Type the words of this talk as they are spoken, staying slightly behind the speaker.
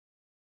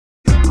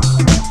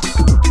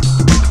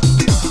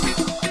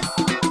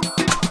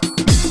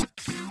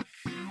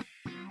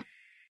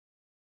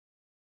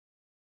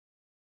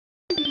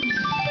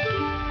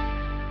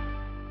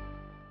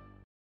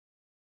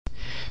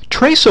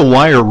Trace a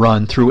wire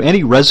run through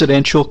any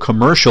residential,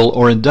 commercial,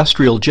 or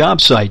industrial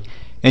job site,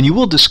 and you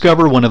will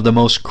discover one of the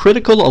most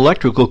critical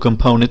electrical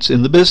components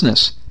in the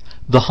business,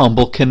 the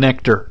humble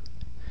connector.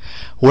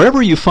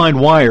 Wherever you find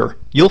wire,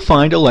 you'll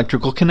find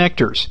electrical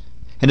connectors.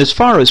 And as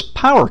far as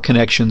power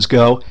connections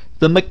go,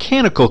 the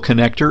mechanical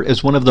connector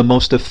is one of the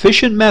most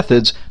efficient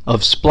methods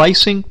of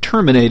splicing,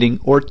 terminating,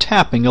 or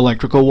tapping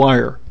electrical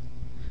wire.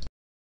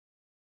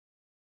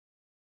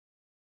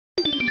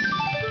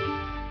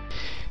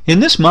 In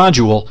this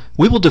module,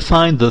 we will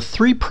define the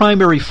three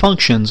primary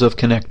functions of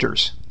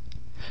connectors.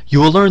 You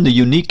will learn the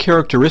unique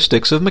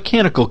characteristics of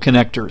mechanical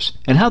connectors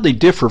and how they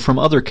differ from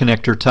other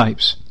connector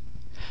types.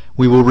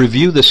 We will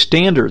review the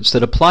standards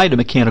that apply to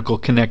mechanical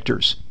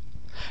connectors,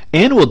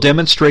 and will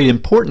demonstrate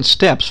important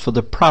steps for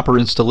the proper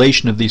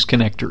installation of these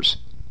connectors.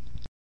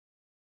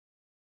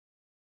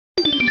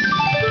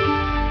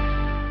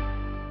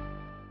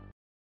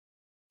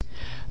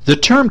 The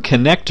term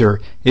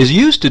connector is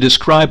used to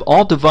describe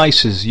all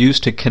devices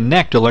used to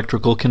connect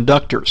electrical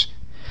conductors.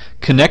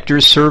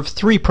 Connectors serve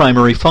three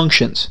primary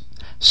functions: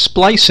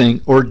 splicing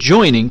or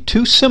joining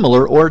two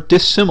similar or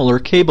dissimilar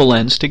cable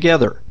ends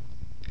together,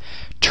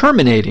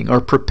 terminating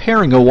or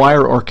preparing a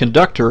wire or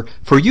conductor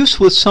for use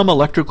with some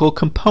electrical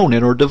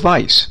component or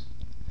device,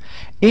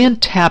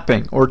 and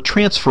tapping or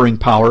transferring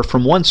power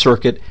from one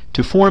circuit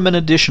to form an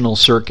additional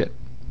circuit.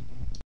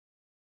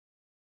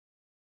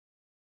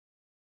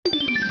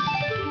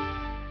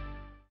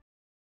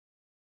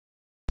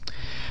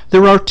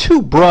 There are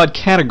two broad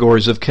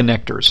categories of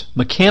connectors,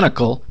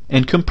 mechanical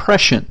and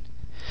compression.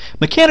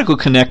 Mechanical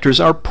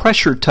connectors are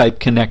pressure-type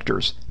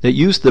connectors that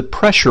use the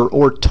pressure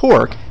or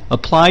torque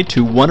applied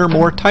to one or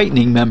more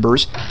tightening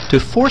members to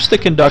force the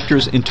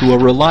conductors into a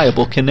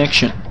reliable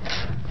connection.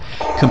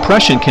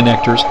 Compression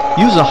connectors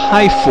use a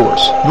high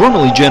force,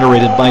 normally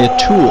generated by a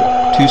tool,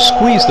 to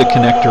squeeze the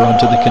connector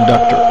onto the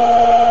conductor.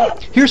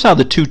 Here's how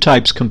the two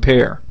types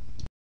compare.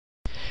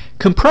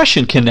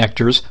 Compression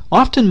connectors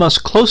often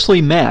must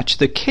closely match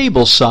the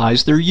cable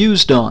size they're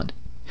used on.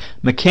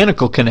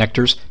 Mechanical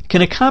connectors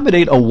can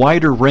accommodate a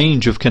wider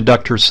range of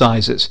conductor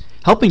sizes,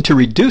 helping to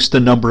reduce the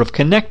number of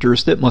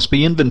connectors that must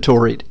be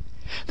inventoried.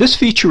 This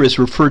feature is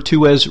referred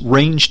to as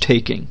range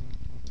taking.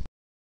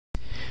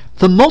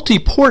 The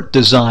multi-port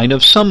design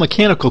of some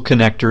mechanical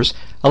connectors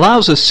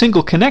allows a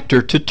single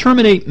connector to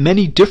terminate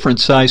many different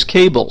size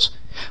cables,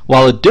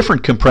 while a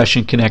different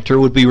compression connector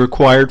would be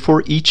required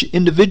for each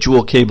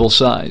individual cable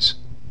size.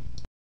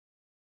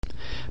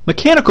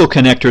 Mechanical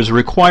connectors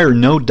require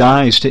no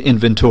dies to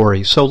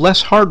inventory, so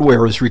less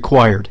hardware is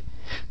required.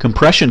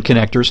 Compression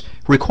connectors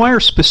require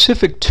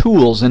specific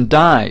tools and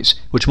dies,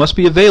 which must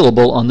be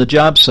available on the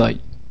job site.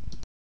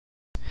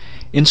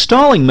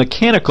 Installing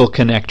mechanical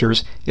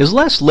connectors is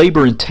less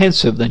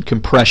labor-intensive than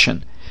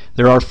compression.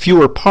 There are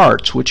fewer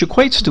parts, which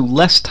equates to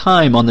less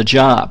time on the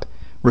job,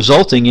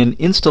 resulting in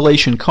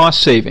installation cost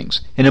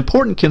savings, an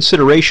important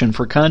consideration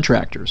for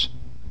contractors.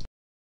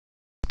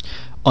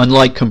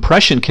 Unlike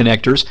compression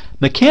connectors,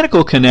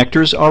 mechanical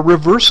connectors are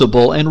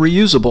reversible and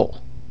reusable.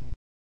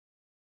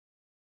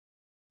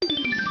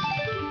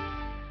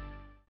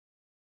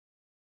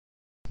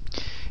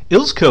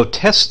 Ilsco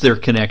tests their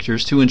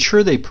connectors to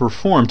ensure they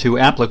perform to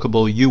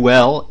applicable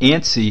UL,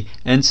 ANSI,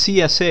 and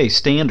CSA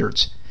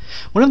standards.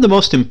 One of the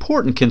most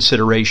important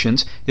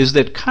considerations is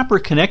that copper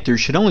connectors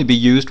should only be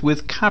used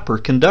with copper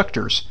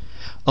conductors.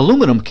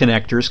 Aluminum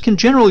connectors can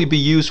generally be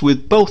used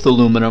with both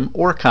aluminum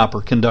or copper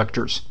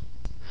conductors.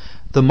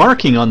 The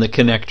marking on the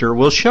connector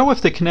will show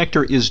if the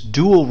connector is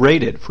dual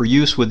rated for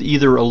use with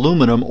either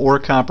aluminum or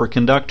copper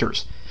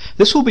conductors.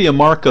 This will be a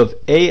mark of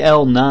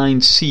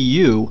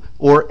AL9CU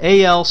or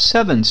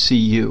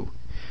AL7CU.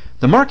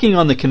 The marking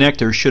on the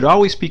connector should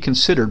always be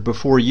considered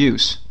before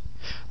use.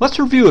 Let's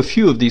review a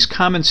few of these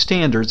common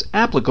standards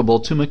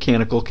applicable to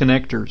mechanical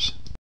connectors.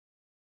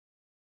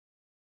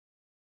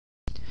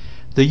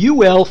 The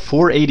UL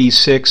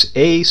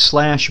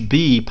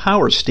 486A/B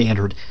power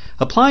standard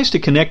applies to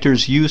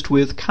connectors used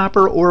with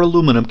copper or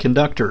aluminum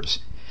conductors.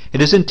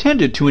 It is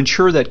intended to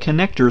ensure that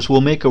connectors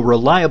will make a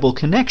reliable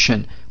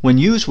connection when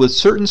used with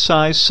certain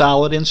size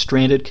solid and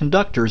stranded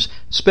conductors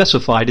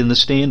specified in the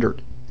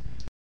standard.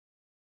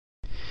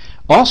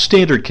 All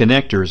standard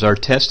connectors are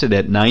tested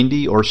at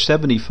 90 or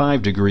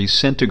 75 degrees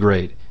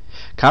centigrade.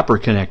 Copper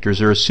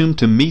connectors are assumed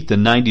to meet the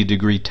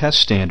 90-degree test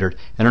standard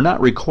and are not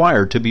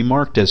required to be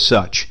marked as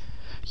such.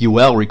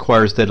 UL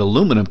requires that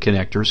aluminum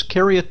connectors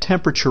carry a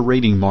temperature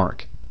rating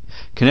mark.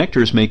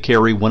 Connectors may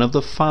carry one of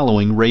the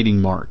following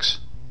rating marks.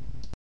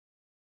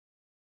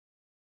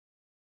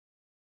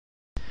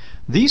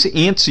 These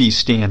ANSI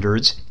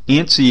standards,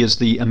 ANSI is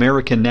the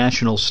American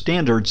National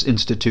Standards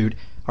Institute,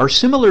 are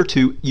similar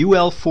to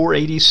UL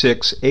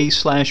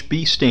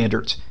 486A/B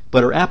standards,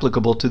 but are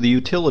applicable to the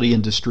utility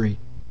industry.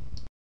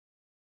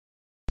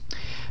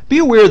 Be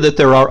aware that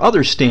there are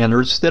other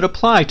standards that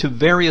apply to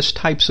various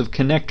types of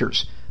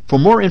connectors. For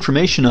more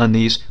information on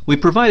these, we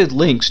provided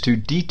links to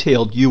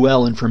detailed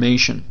UL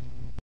information.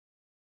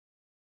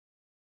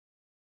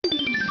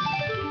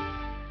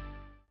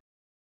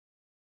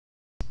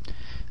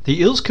 The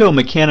Ilsco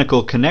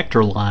mechanical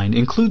connector line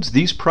includes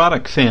these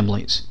product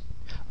families: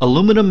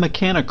 aluminum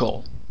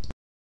mechanical,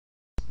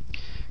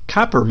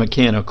 copper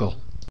mechanical,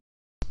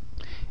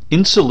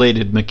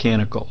 insulated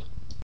mechanical,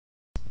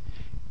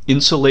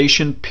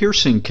 insulation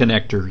piercing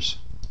connectors,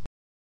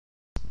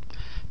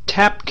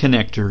 tap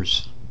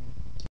connectors,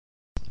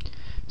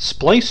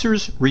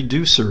 splicers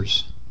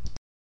reducers,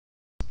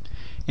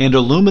 and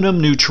aluminum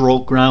neutral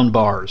ground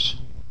bars.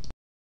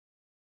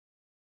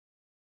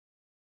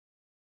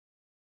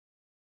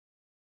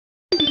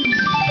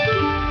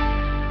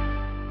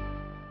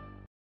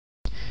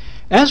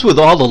 As with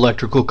all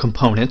electrical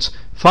components,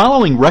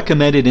 following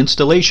recommended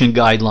installation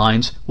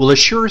guidelines will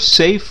assure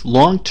safe,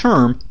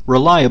 long-term,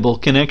 reliable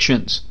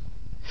connections.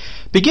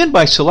 Begin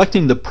by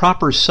selecting the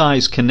proper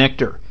size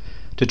connector.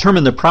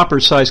 Determine the proper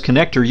size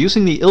connector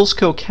using the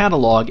Ilsco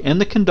catalog and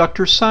the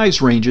conductor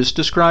size ranges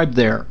described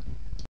there.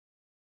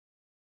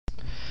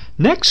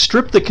 Next,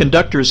 strip the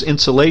conductor's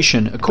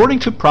insulation according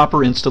to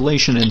proper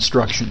installation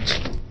instructions.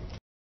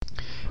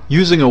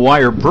 Using a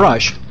wire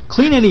brush,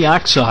 clean any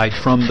oxide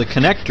from the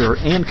connector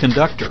and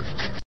conductor.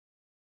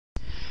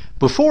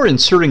 Before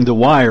inserting the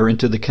wire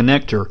into the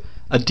connector,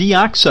 a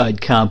deoxide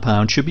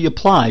compound should be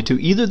applied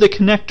to either the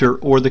connector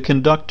or the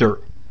conductor.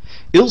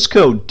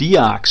 Ilsco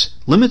Deox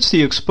limits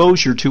the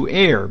exposure to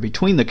air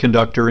between the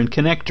conductor and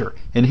connector,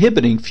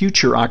 inhibiting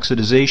future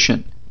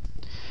oxidization.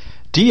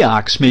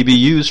 Deox may be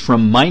used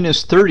from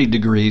 -30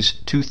 degrees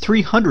to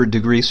 300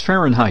 degrees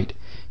Fahrenheit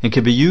and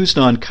can be used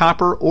on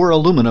copper or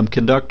aluminum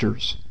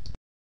conductors.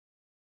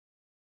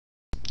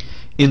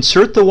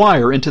 Insert the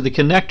wire into the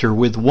connector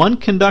with one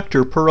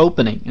conductor per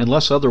opening,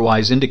 unless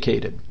otherwise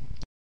indicated.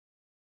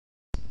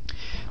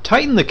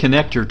 Tighten the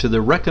connector to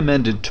the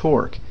recommended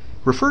torque.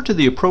 Refer to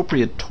the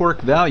appropriate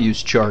torque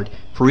values chart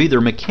for either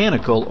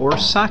mechanical or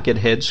socket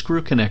head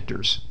screw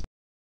connectors.